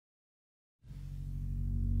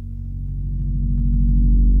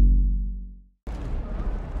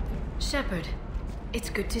Shepard, it's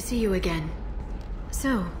good to see you again.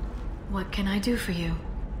 So, what can I do for you?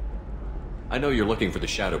 I know you're looking for the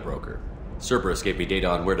Shadow Broker. Cerberus gave me data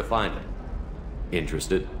on where to find it.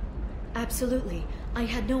 Interested? Absolutely. I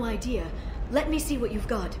had no idea. Let me see what you've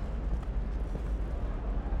got.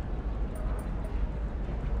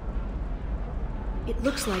 It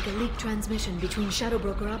looks like a leaked transmission between Shadow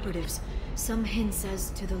Broker operatives. Some hints as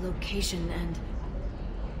to the location and...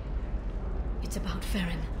 It's about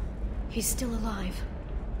Feron. He's still alive.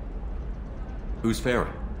 Who's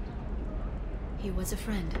Feron? He was a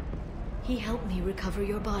friend. He helped me recover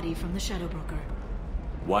your body from the Shadow Broker.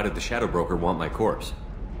 Why did the Shadow Broker want my corpse?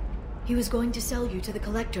 He was going to sell you to the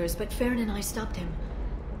Collectors, but Feron and I stopped him.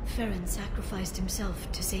 Feron sacrificed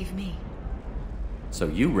himself to save me. So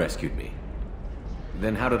you rescued me.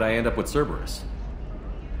 Then how did I end up with Cerberus?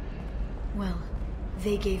 Well,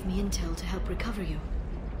 they gave me intel to help recover you.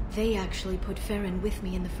 They actually put Feron with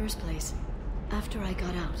me in the first place. After I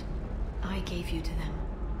got out, I gave you to them.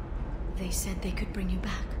 They said they could bring you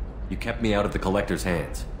back. You kept me out of the Collector's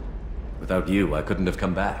hands. Without you, I couldn't have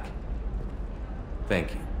come back.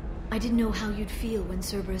 Thank you. I didn't know how you'd feel when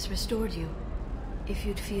Cerberus restored you. If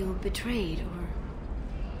you'd feel betrayed, or...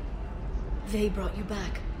 They brought you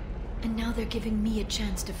back. And now they're giving me a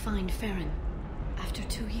chance to find Feron. After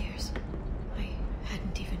 2 years. I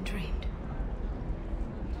hadn't even dreamed.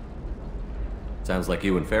 Sounds like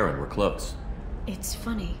you and Feron were close. It's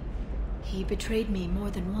funny. He betrayed me more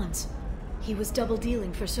than once. He was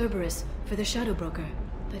double-dealing for Cerberus, for the Shadow Broker.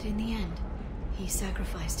 But in the end, he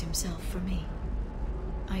sacrificed himself for me.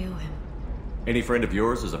 I owe him. Any friend of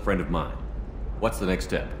yours is a friend of mine. What's the next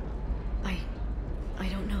step? I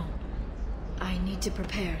don't know. I need to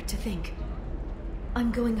prepare, to think.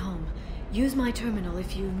 I'm going home. Use my terminal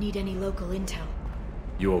if you need any local intel.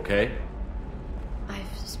 You okay?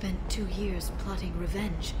 I've spent 2 years plotting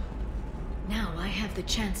revenge. Now I have the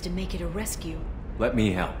chance to make it a rescue. Let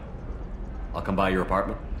me help. I'll come by your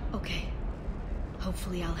apartment. Okay.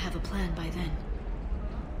 Hopefully I'll have a plan by then.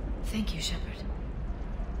 Thank you, Shepard.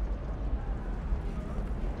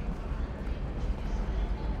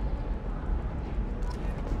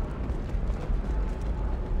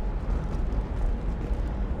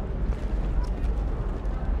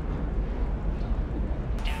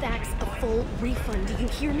 That's a full refund, do you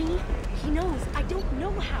hear me? He knows. I don't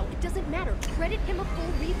know how. It doesn't matter. Credit him a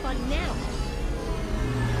full refund now.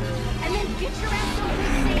 And then get your ass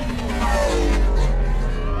somewhere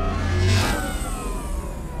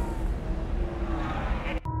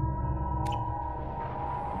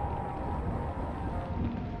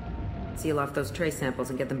safe. Seal off those trace samples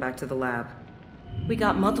and get them back to the lab. We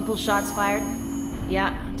got multiple shots fired.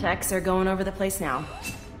 Yeah, techs are going over the place now.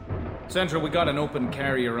 Central, we got an open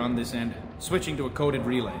carrier on this end. Switching to a coded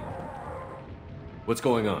relay. What's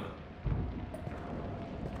going on?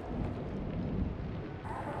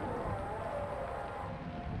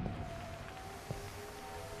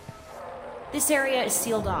 This area is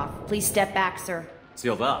sealed off. Please step back, sir.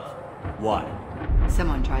 Sealed off? Why?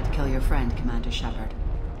 Someone tried to kill your friend, Commander Shepard.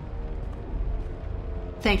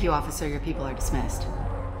 Thank you, officer. Your people are dismissed.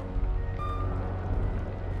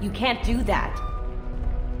 You can't do that.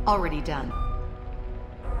 Already done.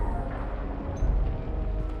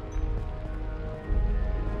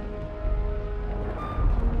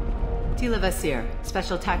 Tila Vasir,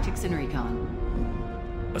 Special Tactics and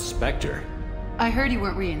Recon. A Spectre? I heard you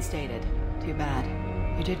weren't reinstated. Too bad.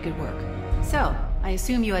 You did good work. So, I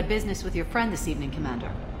assume you had business with your friend this evening,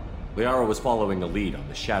 Commander. Liara was following a lead on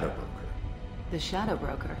the Shadow Broker. The Shadow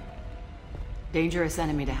Broker. Dangerous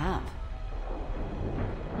enemy to have.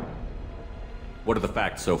 What are the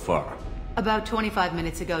facts so far? About 25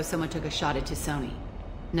 minutes ago, someone took a shot at T'Soni.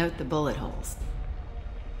 Note the bullet holes.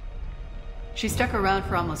 She stuck around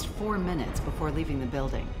for almost 4 minutes before leaving the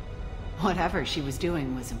building. Whatever she was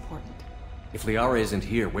doing was important. If Liara isn't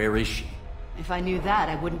here, where is she? If I knew that,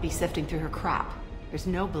 I wouldn't be sifting through her crap. There's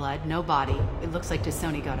no blood, no body. It looks like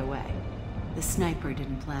T'Soni got away. The sniper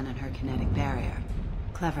didn't plan on her kinetic barrier.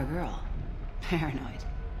 Clever girl. Paranoid,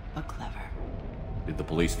 but clever. Did the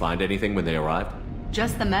police find anything when they arrived?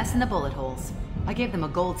 Just the mess and the bullet holes. I gave them a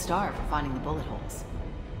gold star for finding the bullet holes.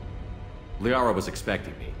 Liara was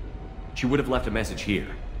expecting me. She would have left a message here.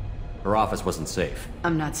 Her office wasn't safe.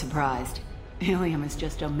 I'm not surprised. Illium is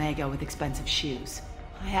just Omega with expensive shoes.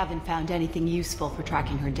 I haven't found anything useful for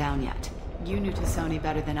tracking her down yet. You knew T'Soni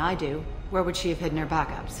better than I do. Where would she have hidden her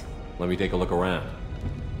backups? Let me take a look around.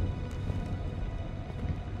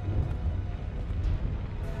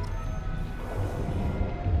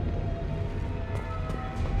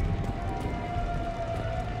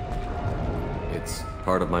 It's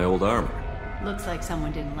part of my old armor. Looks like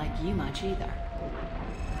someone didn't like you much either.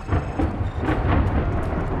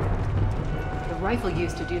 The rifle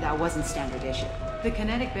used to do that wasn't standard issue. The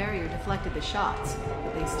kinetic barrier deflected the shots,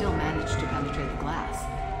 but they still managed to penetrate the glass.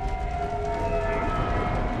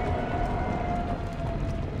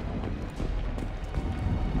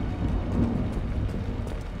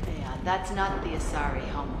 Yeah, that's not the Asari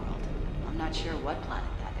homeworld. I'm not sure what planet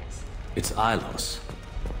that is. It's Ilos.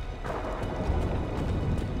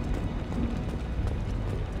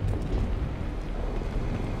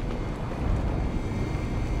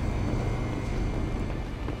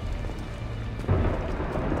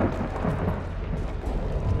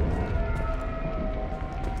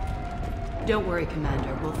 Don't worry,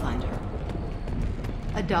 Commander. We'll find her.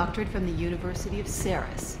 A doctorate from the University of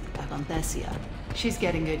Ceres, Avanthesia. She's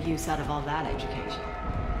getting good use out of all that education.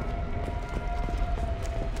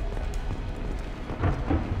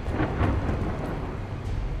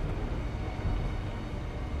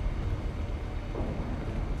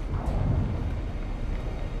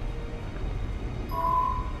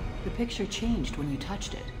 The picture changed when you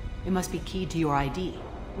touched it. It must be keyed to your ID.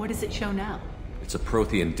 What does it show now? It's a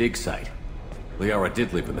Prothean dig site. Liara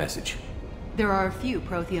did leave a message. There are a few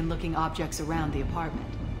Prothean-looking objects around the apartment.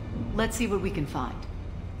 Let's see what we can find.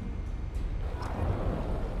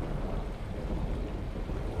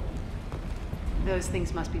 Those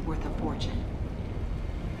things must be worth a fortune.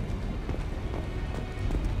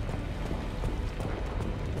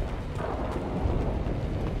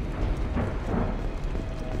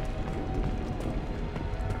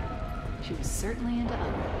 She was certainly into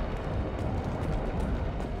ugly.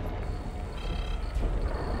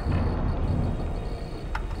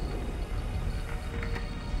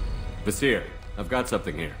 Vasir, I've got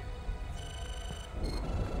something here.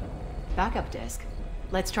 Backup disk.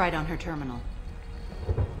 Let's try it on her terminal.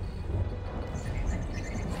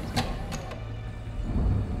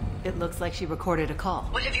 It looks like she recorded a call.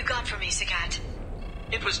 What have you got for me, Sagat?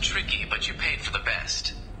 It was tricky, but you paid for the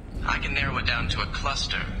best. I can narrow it down to a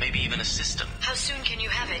cluster, maybe even a system. How soon can you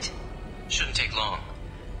have it? Shouldn't take long.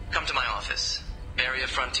 Come to my office. Area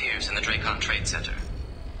Frontiers in the Dracon Trade Center.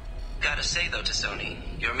 Gotta say though, T'Soni,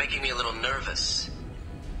 you're making me a little nervous.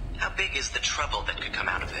 How big is the trouble that could come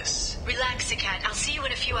out of this? Relax, Sagat. I'll see you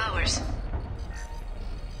in a few hours.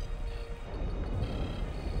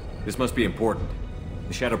 This must be important.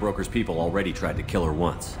 The Shadow Broker's people already tried to kill her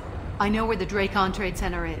once. I know where the Dracon Trade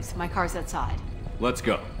Center is. My car's outside. Let's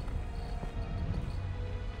go.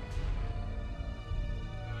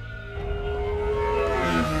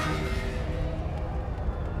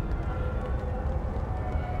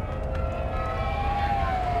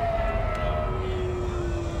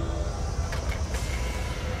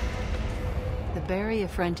 The Area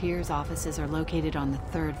Frontiers offices are located on the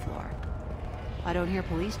 3rd floor. I don't hear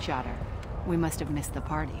police chatter. We must have missed the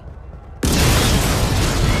party.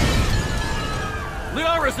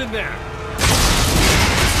 Liara's in there!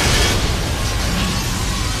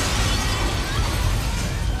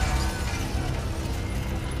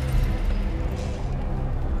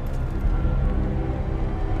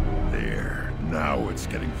 There. Now it's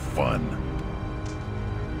getting fun.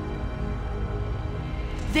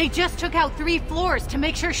 They just took out 3 floors to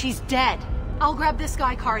make sure she's dead. I'll grab this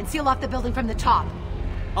Sky car and seal off the building from the top.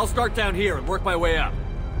 I'll start down here and work my way up.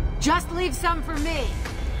 Just leave some for me.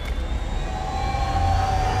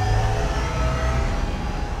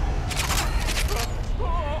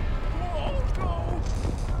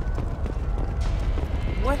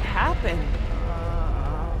 What happened?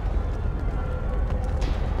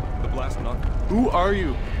 The blast knocked. Who are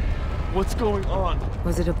you? What's going on?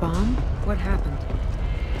 Was it a bomb? What happened?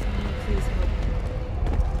 Please help.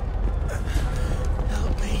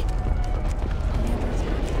 Help me.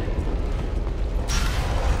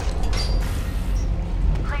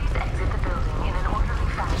 Please exit the building in an orderly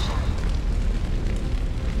fashion.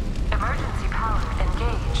 Emergency power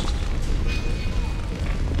engaged.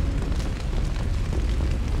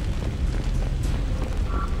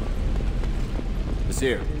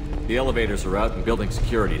 Vasir, the elevators are out and building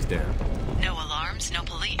security is down. No alarms, no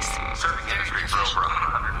police. Serving industry for over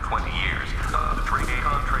 120 years, the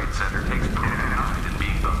Dracon Trade Center takes pride in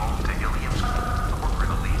being the home to Illium's corporate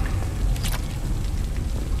elite.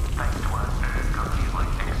 Thanks to us, companies like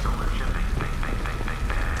Exolar Shipping,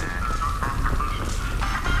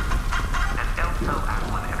 and Eltel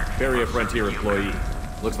Aquan Energy. Area Frontier employee.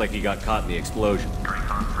 Looks like he got caught in the explosion.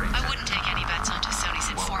 I wouldn't take any bets on T'Soni's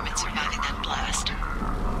informant surviving that blast.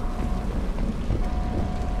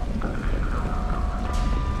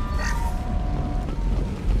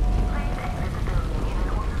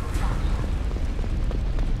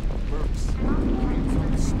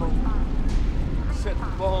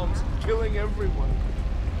 everyone.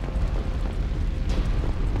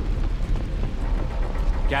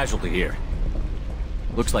 Casualty here.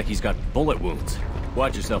 Looks like he's got bullet wounds.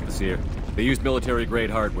 Watch yourself, Basir. They used military-grade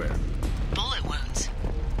hardware. Bullet wounds.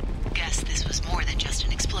 Guess this was more than just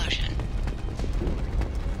an explosion.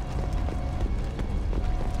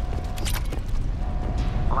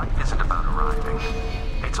 Life isn't about arriving.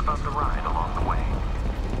 It's about the ride along the way.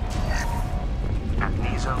 At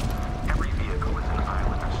Nizo, every vehicle is an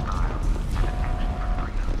Islander style and an engine for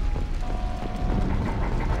freedom.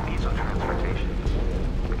 Nizo Transportation.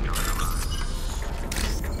 Enjoy the ride.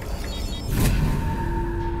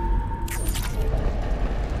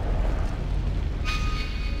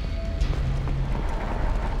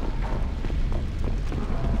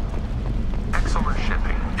 Exeler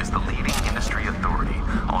Shipping is the leading industry authority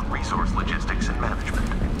on resource logistics and management.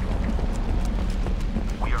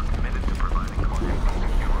 We are committed to providing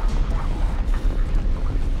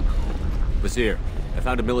Basir, I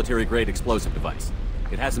found a military-grade explosive device.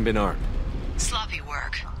 It hasn't been armed. Sloppy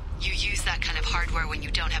work. You use that kind of hardware when you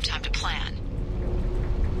don't have time to plan.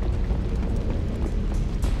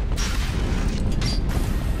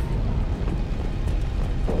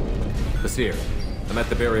 Basir, I'm at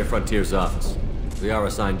the Barrier Frontier's office.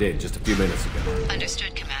 Liara signed in just a few minutes ago.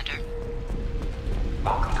 Understood, Commander.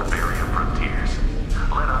 Welcome to Barrier Frontiers.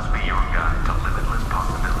 Let us be your guide to limitless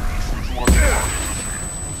possibilities.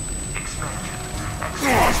 Expansion.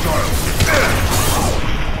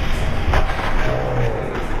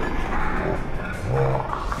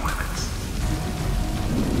 Limits.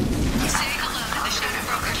 Say hello to the Shadow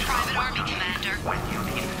Broker's private army, Commander. When you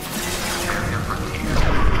need it. Barrier Frontiers.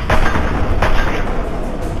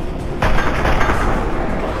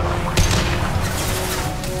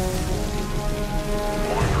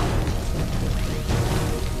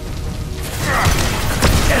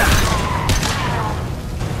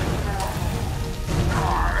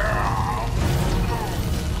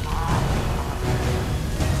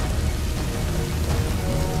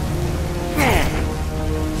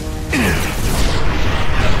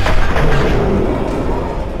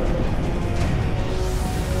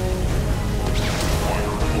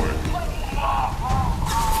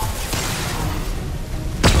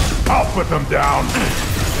 Put them down.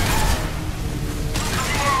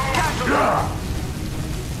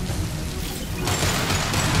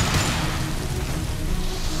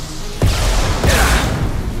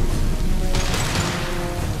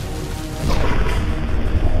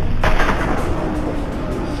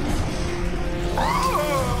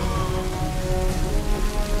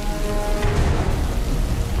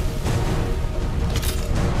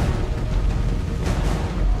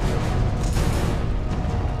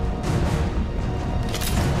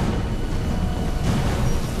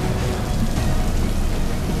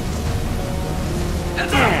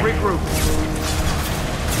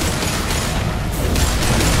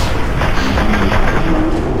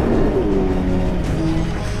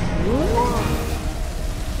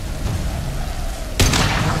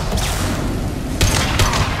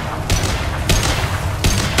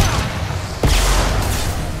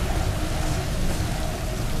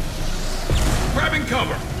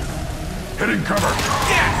 Cover! Hitting cover.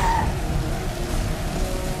 Yes!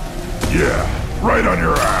 Yeah, right on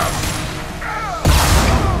your ass.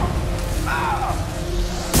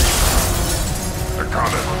 They're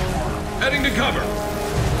coming. Heading to cover.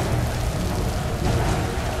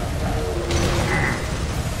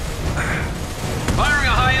 Firing a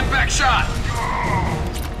high-impact shot.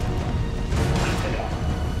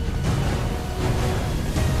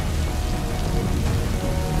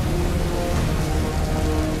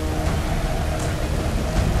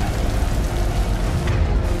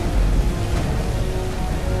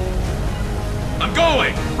 I'm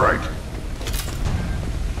going! Right.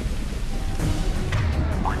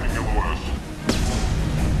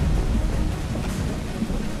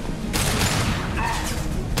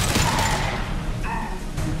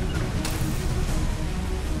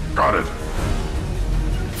 Got it.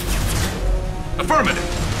 Affirmative.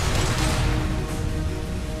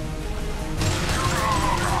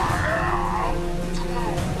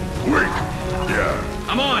 Wait. Yeah.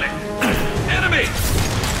 I'm on it. Enemy!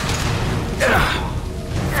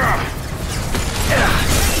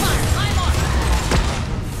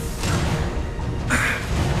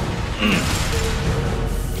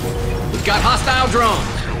 We've got hostile drones.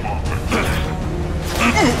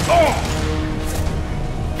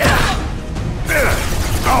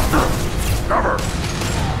 Cover.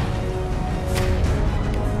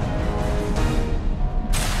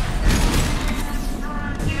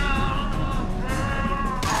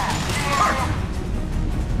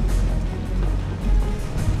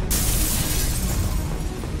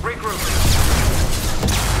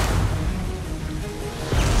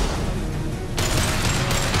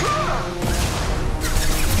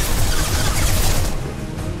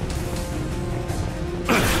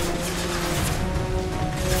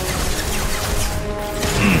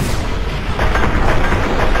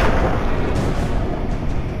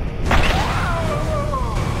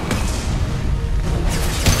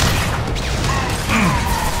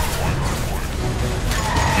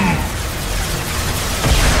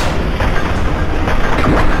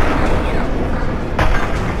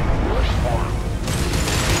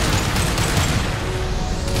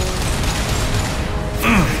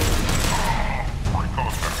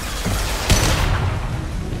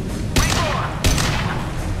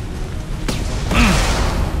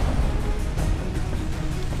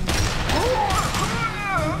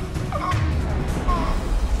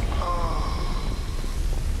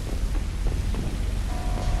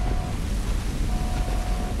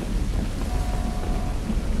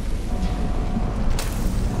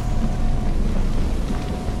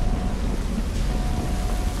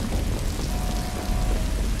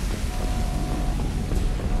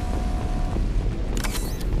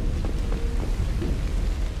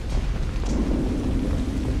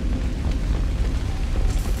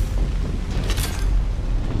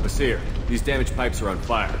 Seer. These damaged pipes are on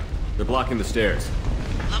fire. They're blocking the stairs.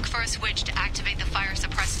 Look for a switch to activate the fire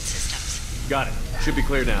suppressant systems. Got it. Should be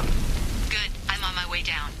clear now. Good. I'm on my way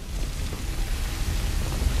down.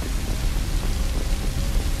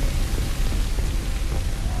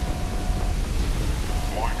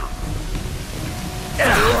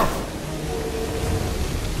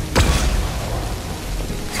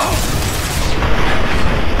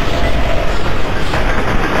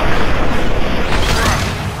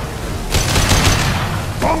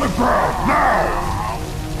 On the ground, now!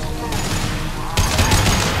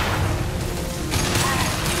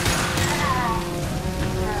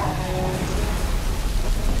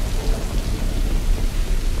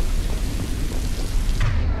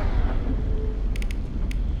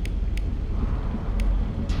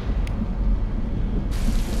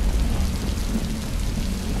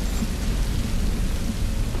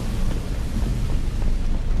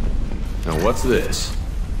 Now what's this?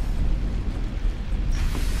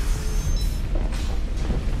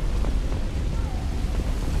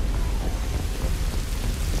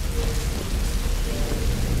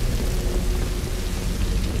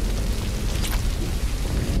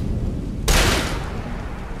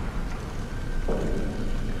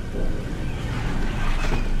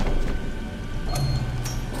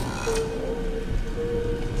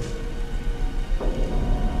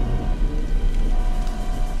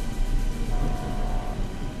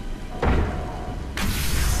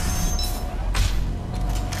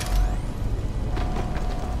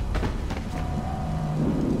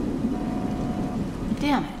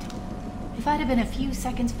 Damn it. If I'd have been a few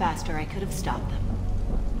seconds faster, I could have stopped them.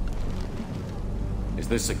 Is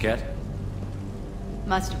this Saket?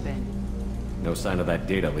 Must have been. No sign of that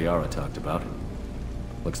data Liara talked about.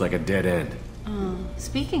 Looks like a dead end.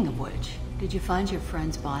 Speaking of which, did you find your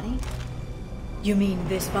friend's body? You mean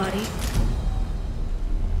this body?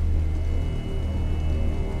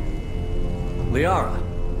 Liara!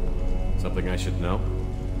 Something I should know?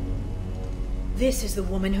 This is the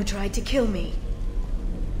woman who tried to kill me.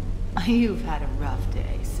 You've had a rough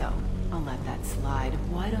day, so I'll let that slide.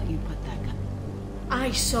 Why don't you put that gun...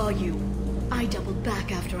 I saw you. I doubled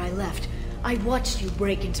back after I left. I watched you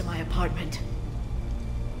break into my apartment.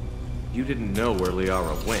 You didn't know where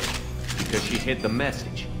Liara went, because she hid the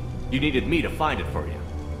message. You needed me to find it for you.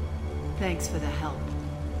 Thanks for the help.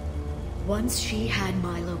 Once she had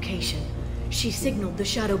my location, she signaled the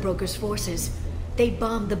Shadow Broker's forces. They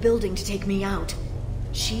bombed the building to take me out.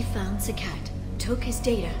 She found Saket, took his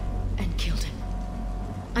data, and killed him.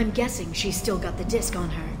 I'm guessing she's still got the disc on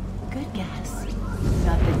her. Good guess.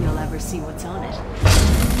 Not that you'll ever see what's on it.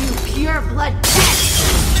 You pure blood pest!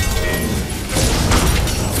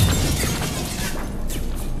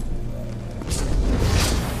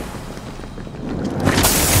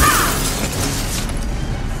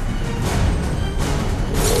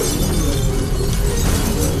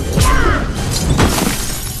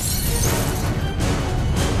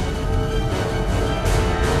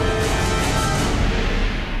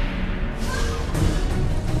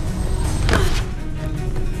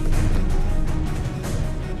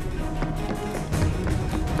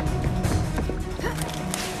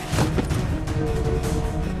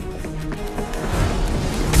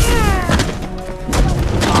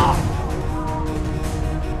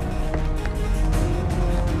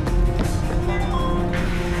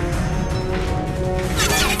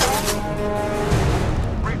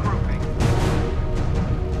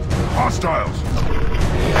 Hostiles!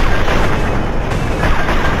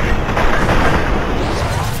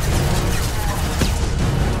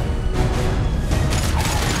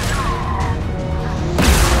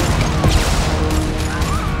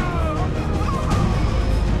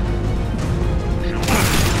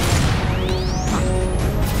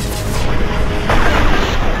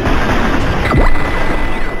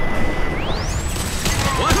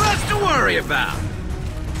 What's left to worry about?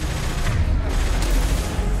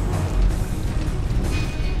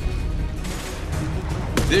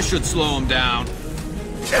 This should slow him down.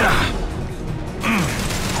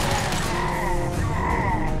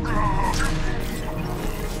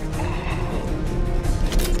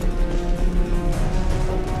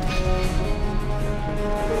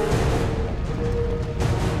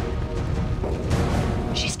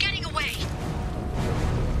 She's getting away.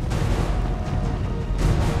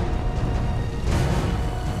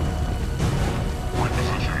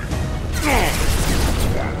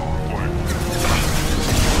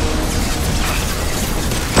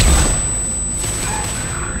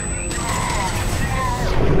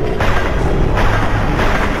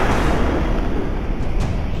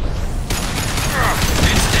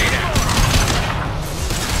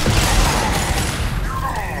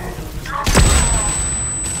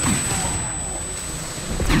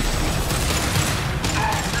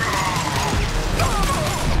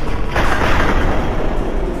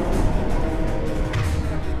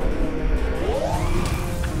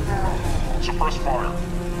 Suppress fire.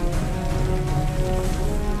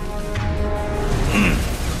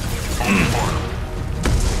 Open fire.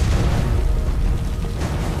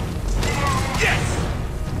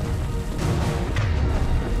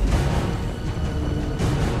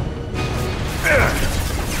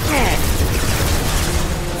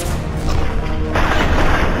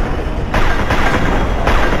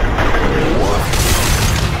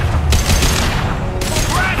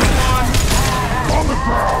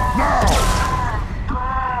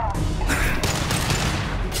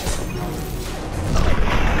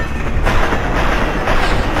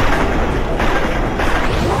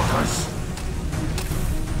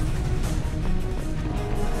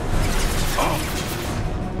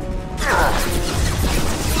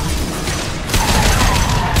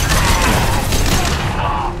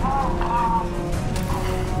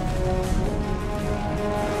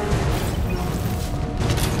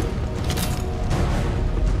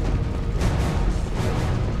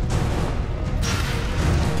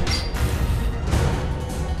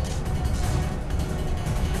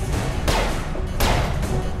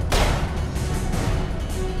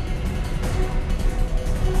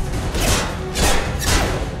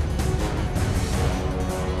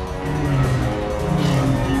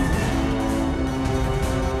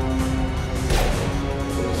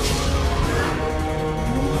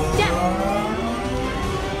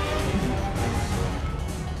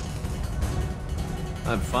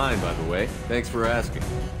 I'm fine, by the way. Thanks for asking.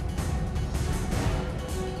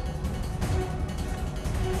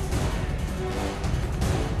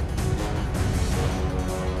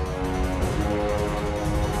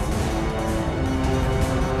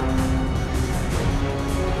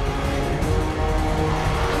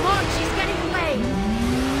 Come on, she's getting away!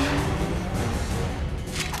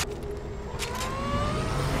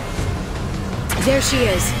 There she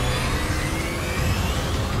is.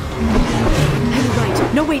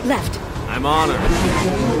 Right. No, wait, left. I'm on her.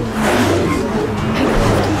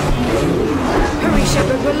 Hurry,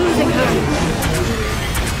 Shepard, we're losing her.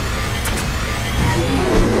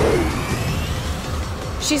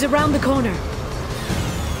 She's around the corner.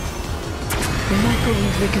 We're not going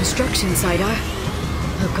into the construction site,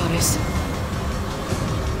 Oh, goddess.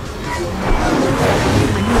 I know we're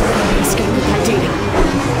going to escape with that data.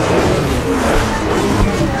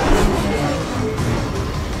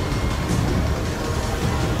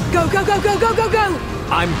 Go, go, go, go, go, go, go!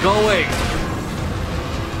 I'm going!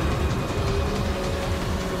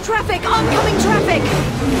 Traffic! Oncoming traffic!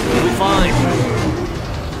 Fine.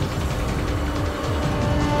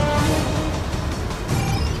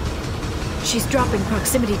 She's dropping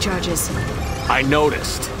proximity charges. I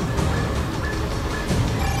noticed.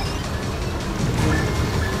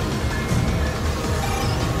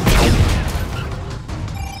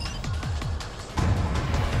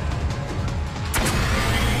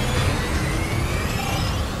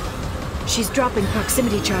 She's dropping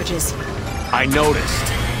proximity charges. I noticed.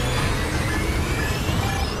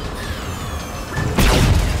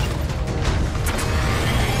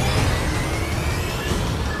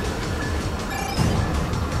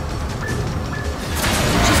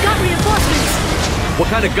 What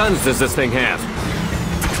kind of guns does this thing have?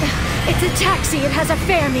 It's a taxi. It has a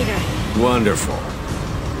fare meter. Wonderful.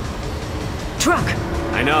 Truck.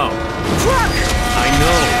 I know. Truck! I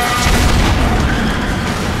know.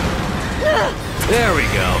 There we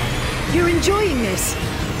go. You're enjoying this.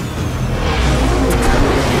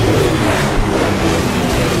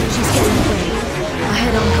 She's getting away. A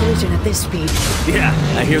head-on collision at this speed. Yeah,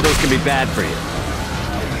 I hear those can be bad for you.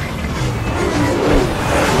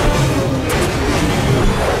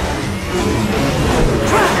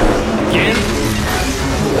 Again?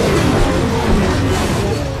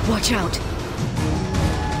 Watch out.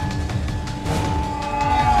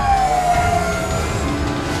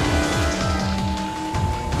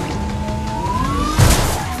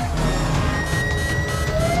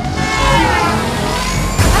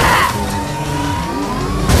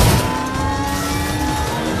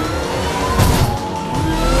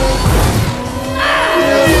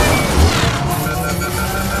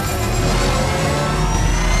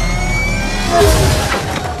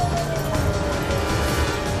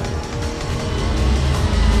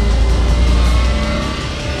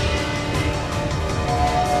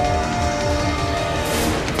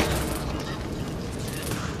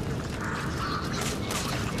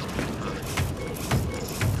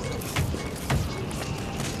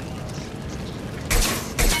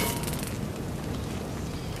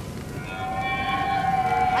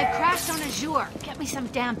 Get me some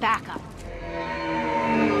damn backup.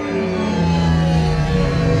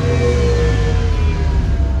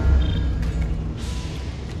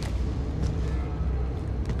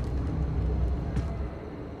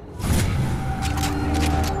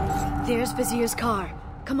 There's Vizier's car.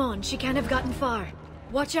 Come on, she can't have gotten far.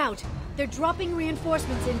 Watch out! They're dropping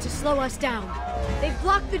reinforcements in to slow us down. They've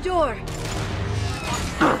blocked the door!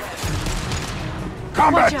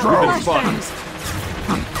 Combat drones! flashbangs!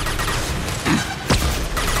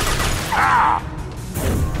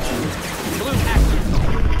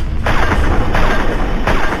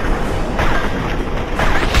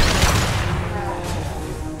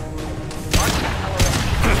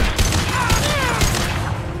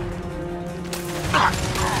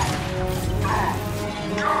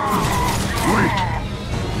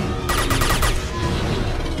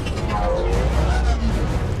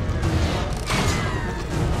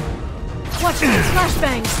 Watch these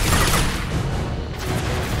flashbangs!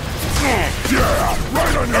 Yeah,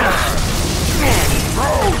 right on your ass!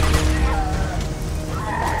 Bro!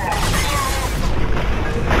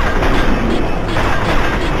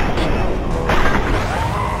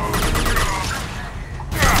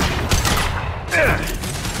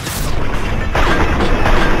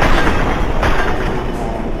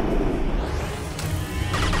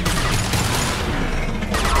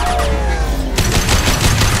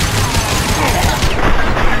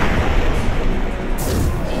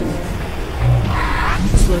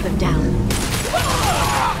 Slow them down.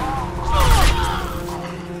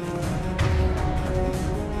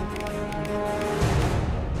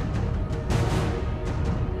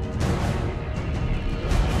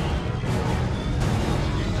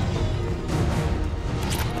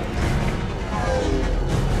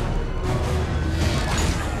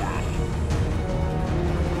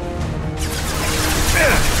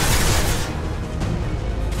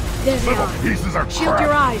 There they Little are. pieces of Shield crap.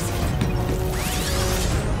 your eyes.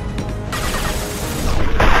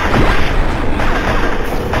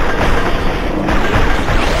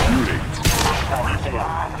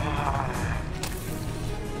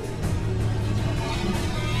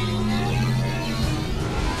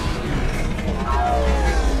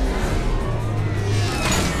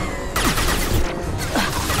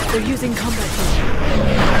 They're using combat drone.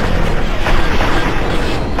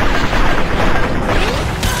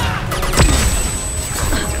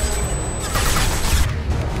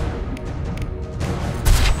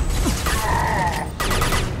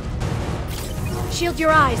 Shield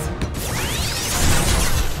your eyes.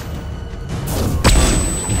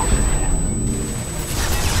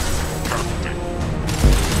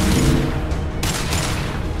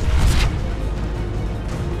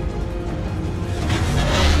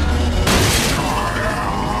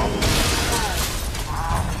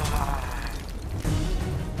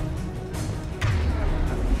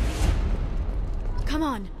 Come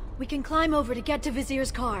on, we can climb over to get to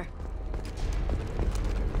Vizier's car.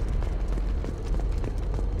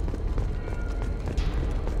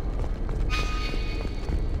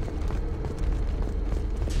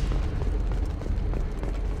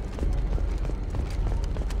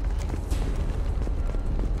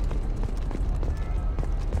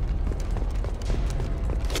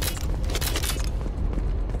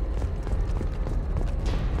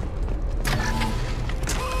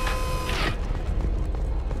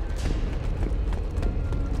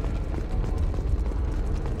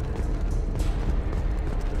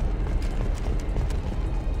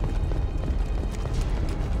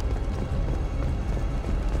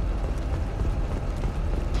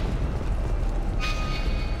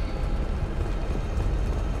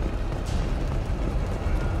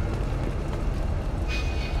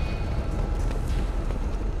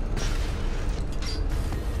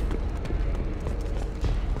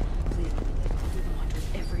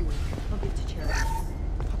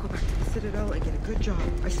 Citadel and get a good job,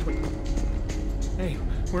 I swear. Hey,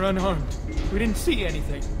 we're unarmed. We didn't see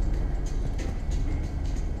anything.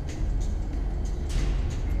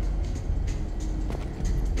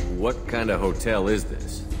 What kind of hotel is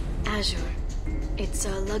this? Azure. It's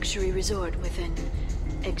a luxury resort with an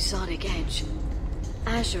exotic edge.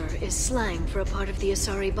 Azure is slang for a part of the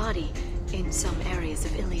Asari body in some areas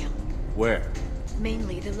of Illium. Where?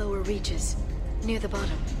 Mainly the lower reaches, near the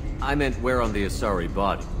bottom. I meant where on the Asari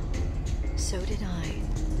body. So did I.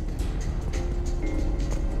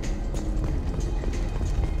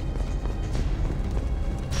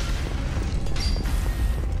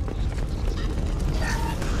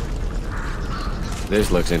 This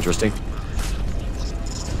looks interesting.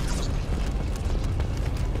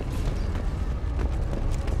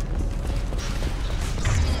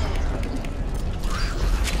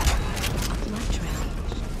 Blood trail.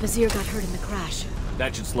 Vizier got hurt in the crash.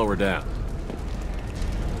 That should slow her down.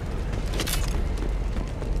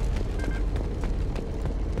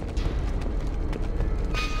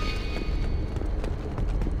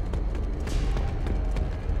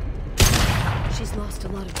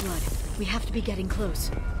 lot of blood. We have to be getting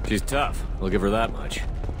close. She's tough. I'll give her that much.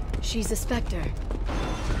 She's a Spectre.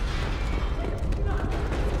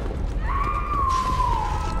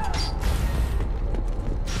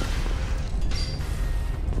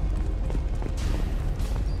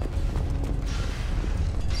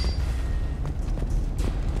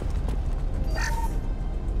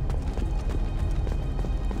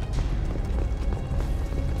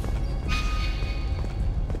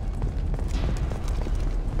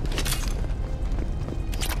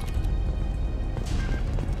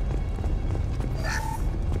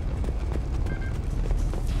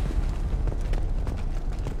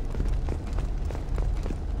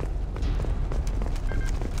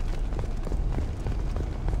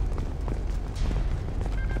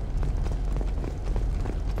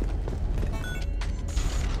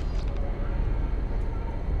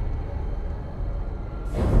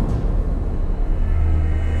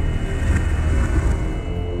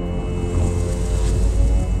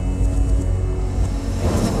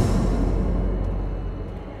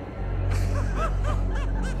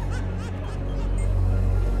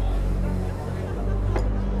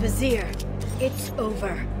 Vizier, it's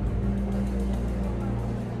over.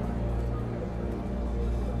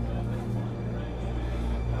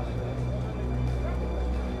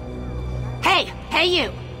 Hey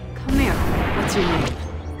you! Come here. What's your name?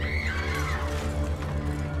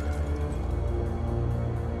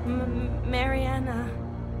 Mariana.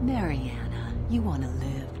 Mariana. You want to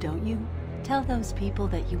live, don't you? Tell those people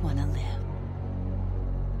that you want to live.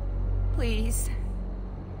 Please.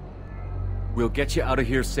 We'll get you out of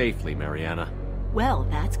here safely, Mariana. Well,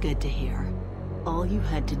 that's good to hear. All you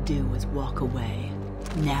had to do was walk away.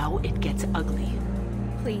 Now it gets ugly.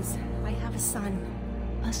 Please, I have a son.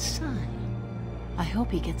 A son? I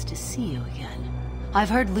hope he gets to see you again. I've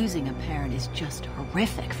heard losing a parent is just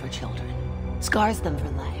horrific for children. Scars them for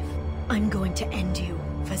life. I'm going to end you,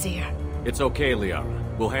 Vizier. It's okay,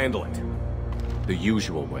 Liara. We'll handle it. The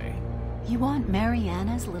usual way. You want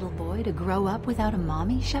Mariana's little boy to grow up without a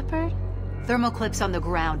mommy, Shepard? Thermal clips on the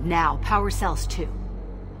ground now. Power cells too.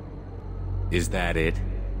 Is that it?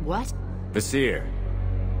 What? Vizier,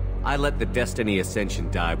 I let the Destiny Ascension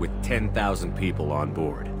die with 10,000 people on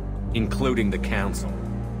board, including the Council.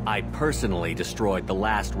 I personally destroyed the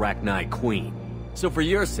last Rachni Queen. So for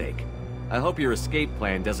your sake, I hope your escape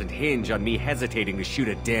plan doesn't hinge on me hesitating to shoot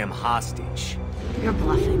a damn hostage. You're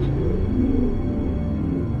bluffing.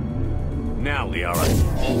 Now, Liara.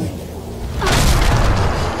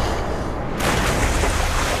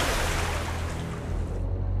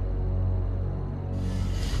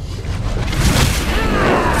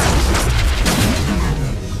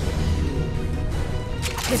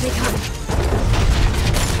 Here they come.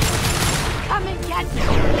 Come and get me!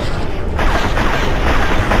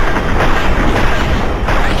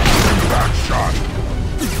 Back shot!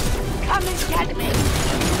 Come and get me!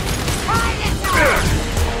 Try it now!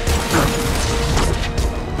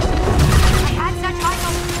 I had such high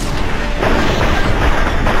hopes.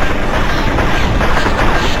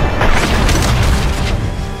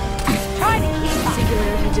 Try to keep up.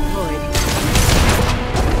 Singularity deployed.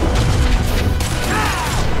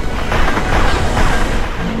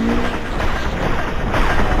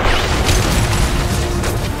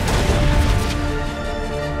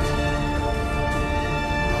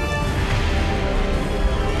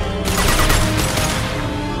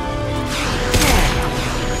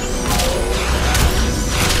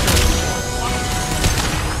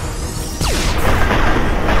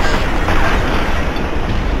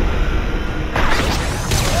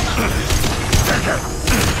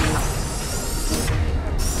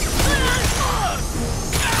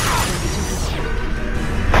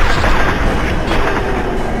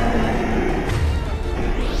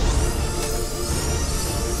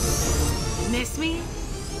 Miss me?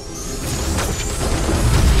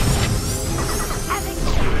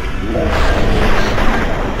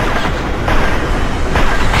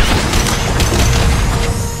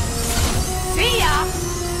 See ya!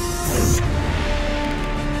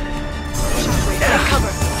 Take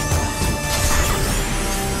cover.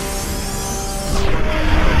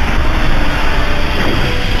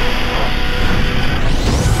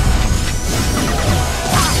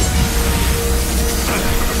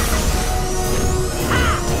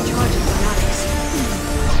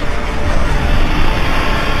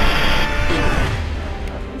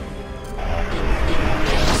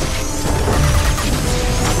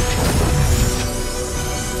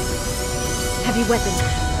 Heavy weapons.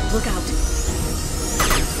 Look out.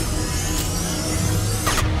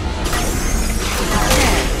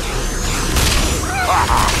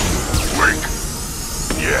 Blink!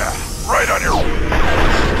 Yeah, right on your...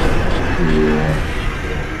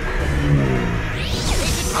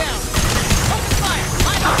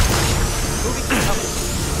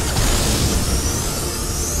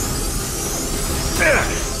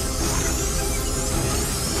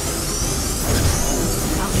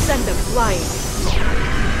 Flying.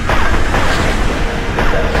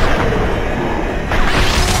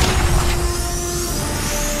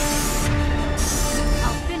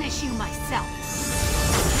 I'll finish you myself.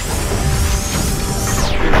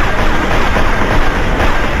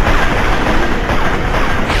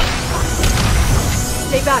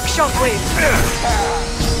 Stay back, shockwave!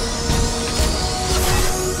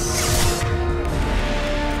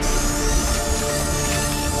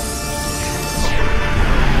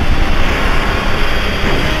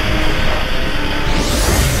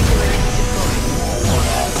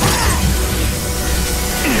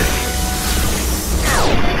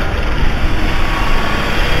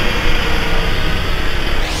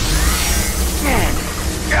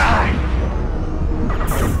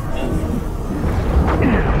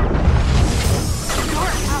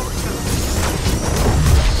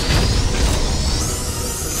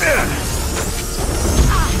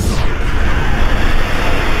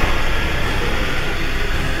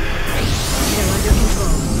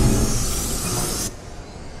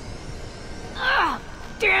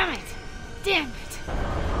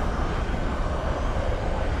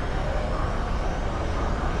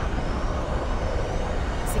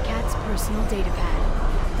 Personal data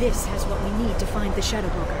pad. This has what we need to find the Shadow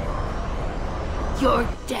Broker. You're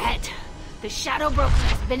dead. The Shadow Broker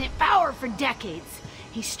has been in power for decades.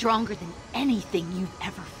 He's stronger than anything you've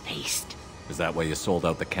ever faced. Is that why you sold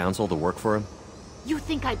out the Council to work for him? You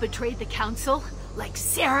think I betrayed the Council? Like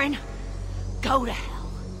Saren? Go to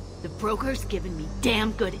hell. The Broker's given me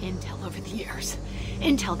damn good intel over the years.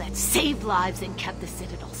 Intel that saved lives and kept the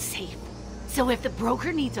Citadel safe. So if the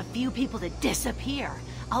Broker needs a few people to disappear,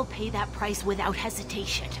 I'll pay that price without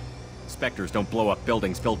hesitation. Spectres don't blow up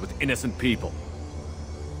buildings filled with innocent people.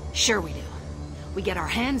 Sure we do. We get our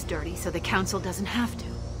hands dirty so the Council doesn't have to.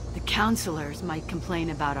 The Councilors might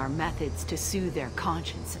complain about our methods to soothe their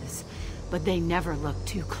consciences, but they never look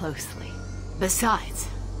too closely. Besides,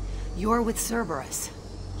 you're with Cerberus.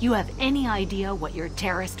 You have any idea what your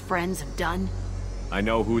terrorist friends have done? I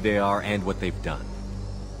know who they are and what they've done.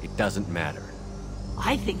 It doesn't matter.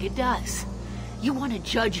 I think it does. You want to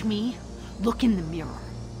judge me? Look in the mirror.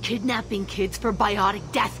 Kidnapping kids for biotic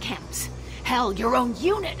death camps. Hell, your own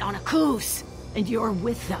unit on a cruise. And you're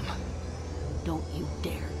with them. Don't you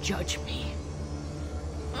dare judge me.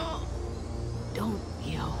 Don't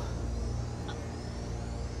you?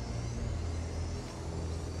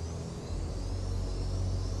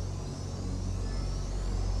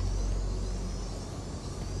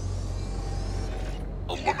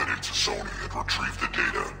 Eliminate Sony and retrieve the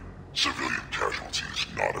data. Civilian casualties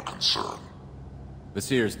not a concern.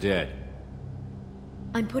 Vasir's dead.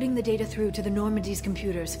 I'm putting the data through to the Normandy's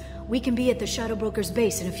computers. We can be at the Shadow Broker's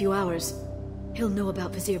base in a few hours. He'll know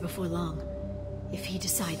about Vasir before long. If he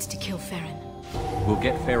decides to kill Feron. We'll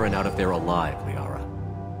get Feron out of there alive, Liara.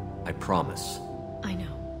 I promise. I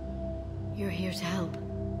know. You're here to help.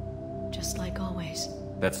 Just like always.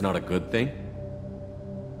 That's not a good thing?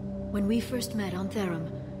 When we first met on Therum,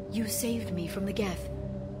 you saved me from the Geth.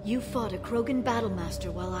 You fought a Krogan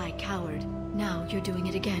battlemaster while I cowered. Now you're doing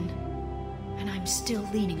it again. And I'm still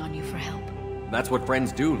leaning on you for help. That's what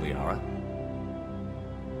friends do, Liara.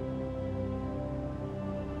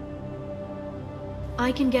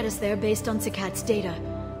 I can get us there based on Sakat's data.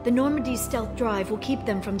 The Normandy's stealth drive will keep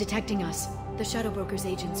them from detecting us. The Shadow Broker's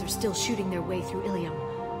agents are still shooting their way through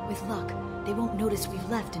Illium. With luck, they won't notice we've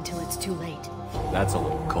left until it's too late. That's a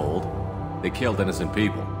little cold. They killed innocent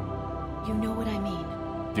people. You know what I mean.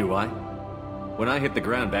 Do I? When I hit the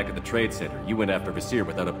ground back at the trade center, you went after Vasir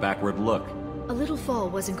without a backward look. A little fall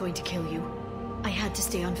wasn't going to kill you. I had to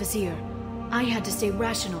stay on Vasir. I had to stay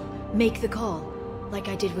rational, make the call, like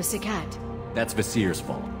I did with Sakat. That's Vasir's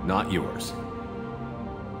fault, not yours.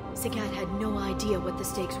 Sakat had no idea what the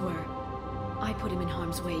stakes were. I put him in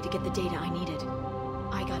harm's way to get the data I needed.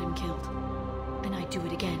 I got him killed. And I'd do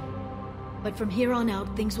it again. But from here on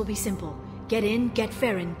out, things will be simple. Get in, get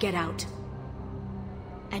Feron, get out.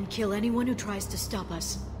 And kill anyone who tries to stop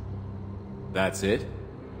us. That's it?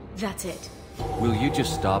 That's it. Will you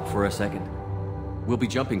just stop for a second? We'll be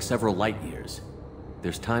jumping several light years.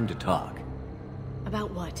 There's time to talk.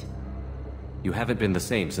 About what? You haven't been the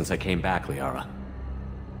same since I came back, Liara.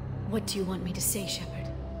 What do you want me to say, Shepard?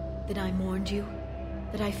 That I mourned you?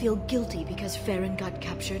 That I feel guilty because Feron got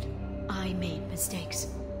captured? I made mistakes.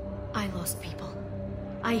 I lost people.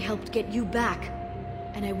 I helped get you back.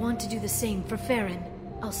 And I want to do the same for Feron.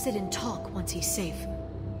 I'll sit and talk once he's safe.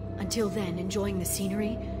 Until then, enjoying the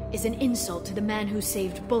scenery is an insult to the man who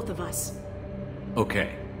saved both of us.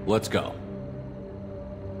 Okay, let's go.